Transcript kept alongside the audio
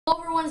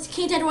Everyone, it's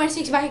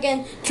King1026 back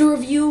again to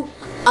review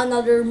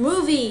another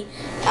movie.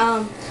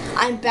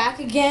 I'm back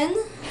again.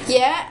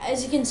 Yeah,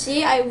 as you can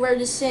see, I wear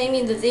the same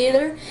in the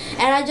theater,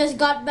 and I just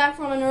got back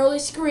from an early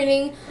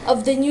screening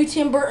of the new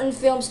Tim Burton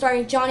film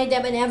starring Johnny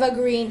Depp and Eva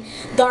Green,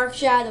 Dark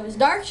Shadows.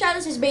 Dark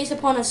Shadows is based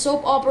upon a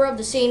soap opera of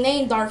the same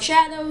name, Dark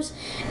Shadows,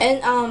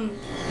 and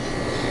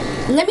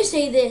let me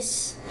say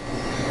this.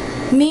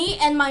 Me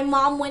and my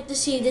mom went to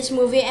see this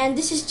movie, and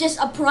this is just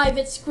a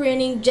private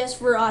screening just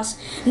for us.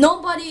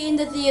 Nobody in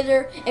the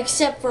theater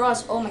except for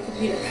us. Oh, my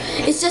computer.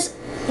 It's just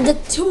the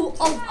two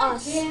of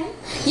us.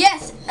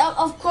 Yes,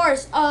 of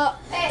course.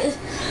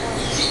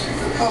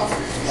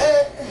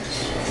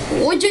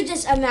 Would you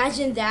just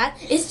imagine that?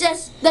 It's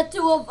just the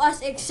two of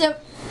us,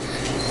 except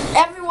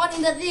everyone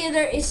in the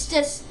theater is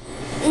just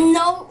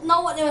no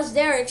one was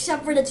there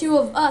except for the two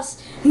of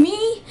us,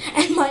 me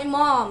and my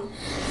mom.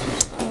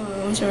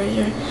 I'm sorry,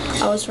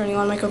 I was turning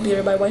on my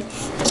computer, by the way.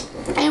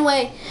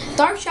 Anyway,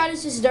 Dark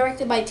Shadows is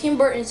directed by Tim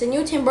Burton. It's a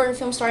new Tim Burton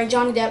film starring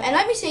Johnny Depp. And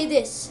let me say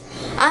this,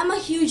 I'm a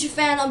huge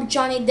fan of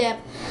Johnny Depp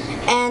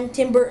and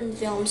Tim Burton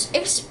films,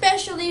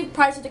 especially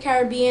Pirates of the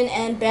Caribbean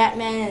and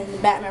Batman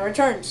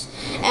Returns.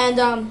 And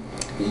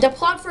the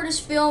plot for this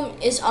film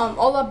is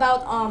all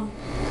about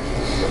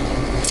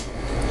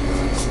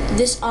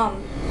this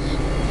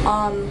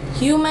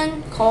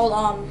human called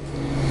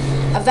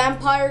a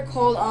vampire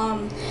called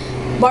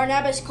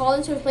Barnabas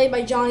Collins, who is played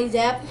by Johnny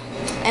Depp,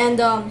 and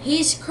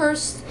he's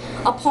cursed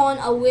upon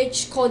a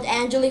witch called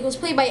Angelique, who's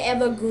played by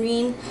Eva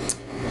Green.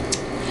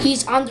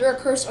 He's under a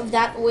curse of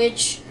that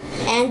witch,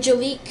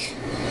 Angelique,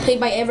 played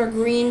by Eva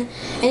Green,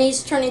 and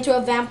he's turned into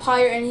a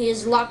vampire, and he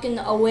is locked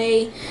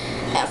away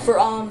for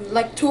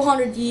like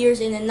 200 years.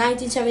 And in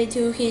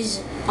 1972,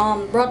 he's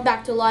brought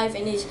back to life,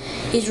 and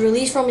he's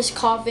released from his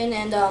coffin,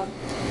 and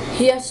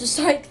he has to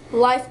start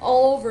life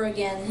all over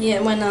again. Yeah,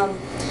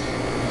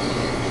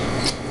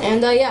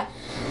 yeah,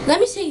 let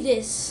me say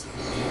this.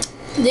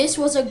 This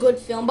was a good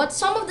film, but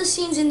some of the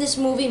scenes in this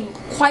movie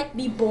quite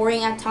be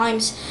boring at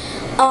times.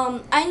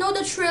 I know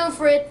the trailer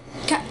for it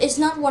is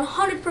not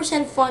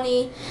 100%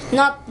 funny,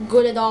 not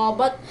good at all,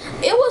 but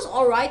it was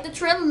alright. The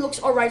trailer looks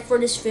alright for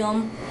this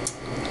film.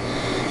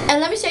 And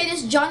let me say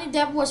this, Johnny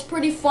Depp was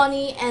pretty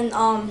funny and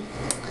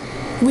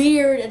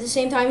weird at the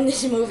same time in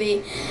this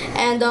movie.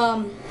 And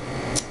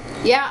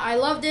yeah, I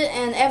loved it,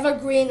 and Eva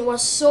Green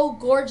was so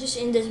gorgeous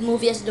in this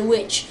movie as the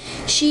witch.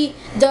 She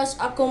does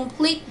a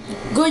complete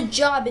good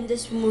job in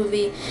this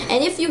movie.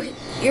 And if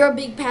you're a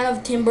big fan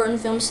of Tim Burton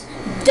films,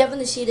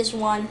 definitely see this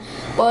one.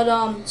 But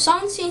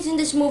some scenes in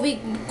this movie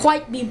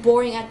quite be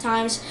boring at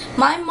times.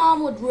 My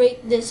mom would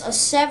rate this a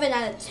 7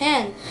 out of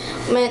 10.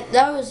 Man,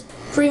 that was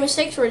 3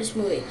 mistakes for this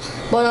movie.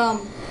 But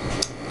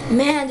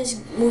man, this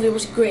movie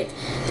was great.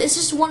 This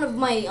is one of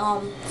my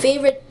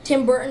favorite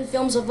Tim Burton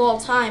films of all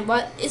time,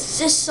 but it's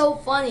just so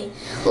funny.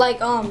 Like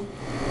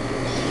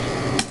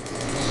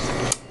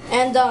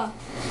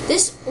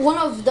this one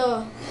of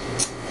the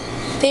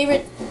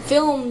favorite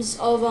films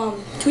of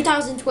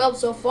 2012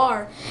 so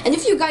far. And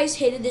if you guys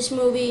hated this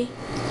movie,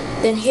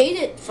 then hate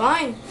it,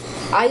 fine.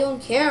 I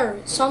don't care.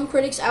 Some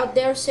critics out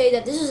there say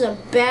that this is a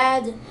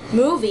bad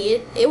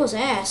movie. It was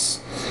ass.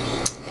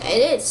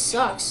 It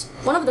sucks.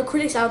 One of the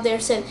critics out there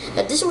said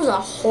that this was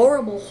a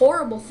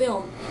horrible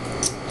film.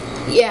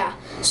 Yeah,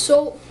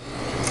 so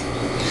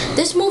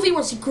this movie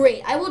was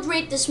great. I would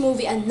rate this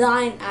movie a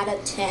 9 out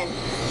of 10.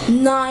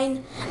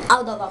 9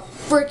 out of a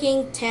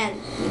freaking 10.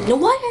 You know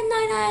why a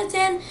 9 out of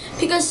 10?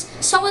 Because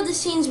some of the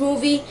scenes in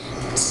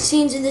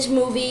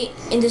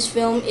this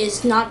film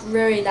is not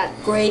very that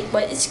great,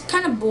 but it's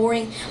kind of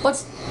boring.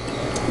 But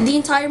the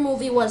entire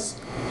movie was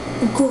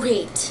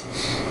great.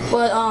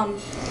 But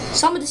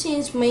some of the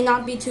scenes may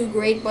not be too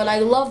great, but I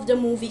love the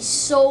movie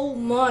so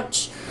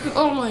much.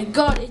 Oh my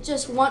god, it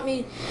just want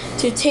me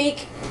to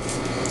take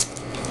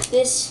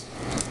this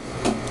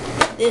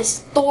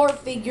Thor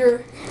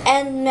figure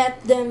and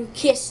let them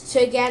kiss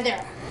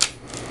together.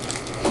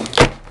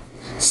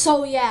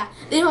 So yeah,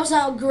 it was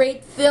a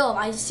great film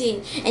I've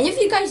seen. And if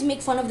you guys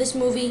make fun of this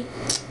movie,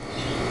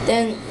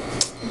 then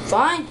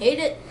fine, hate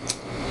it.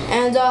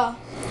 And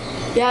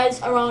yeah, it's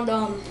around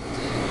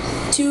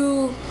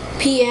 2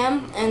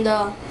 p.m. and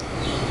the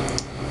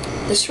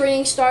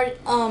screening started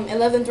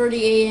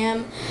 11:30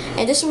 a.m.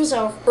 and this was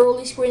our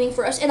early screening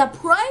for us, and a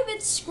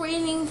private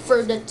screening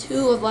for the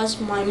two of us,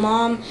 my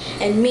mom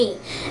and me,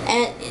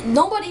 and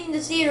nobody in the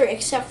theater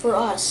except for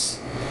us.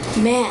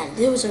 Man,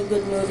 this was a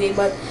good movie.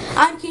 But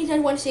I'm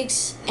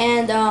King1026,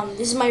 and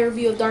this is my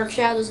review of Dark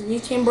Shadows, a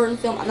new Tim Burton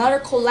film, another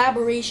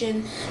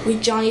collaboration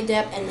with Johnny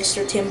Depp and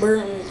Mr. Tim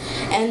Burton.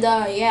 And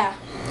yeah.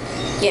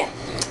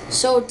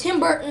 So Tim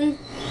Burton,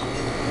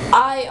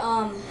 I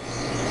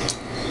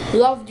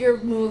loved your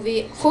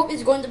movie. Hope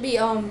it's going to be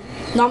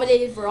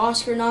nominated for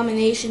Oscar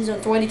nominations in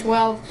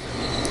 2012.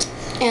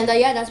 And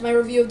yeah, that's my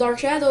review of Dark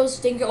Shadows.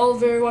 Thank you all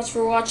very much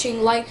for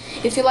watching.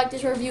 If you like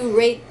this review,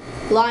 rate,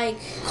 like,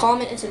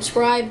 comment, and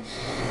subscribe.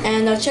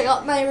 And check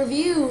out my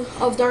review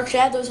of Dark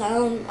Shadows.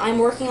 I'm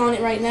working on it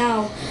right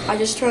now. I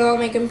just turned on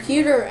my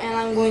computer and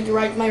I'm going to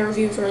write my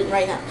review for it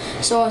right now.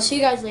 So I'll see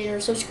you guys later.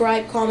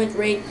 Subscribe, comment,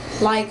 rate,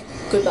 like.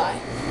 Goodbye.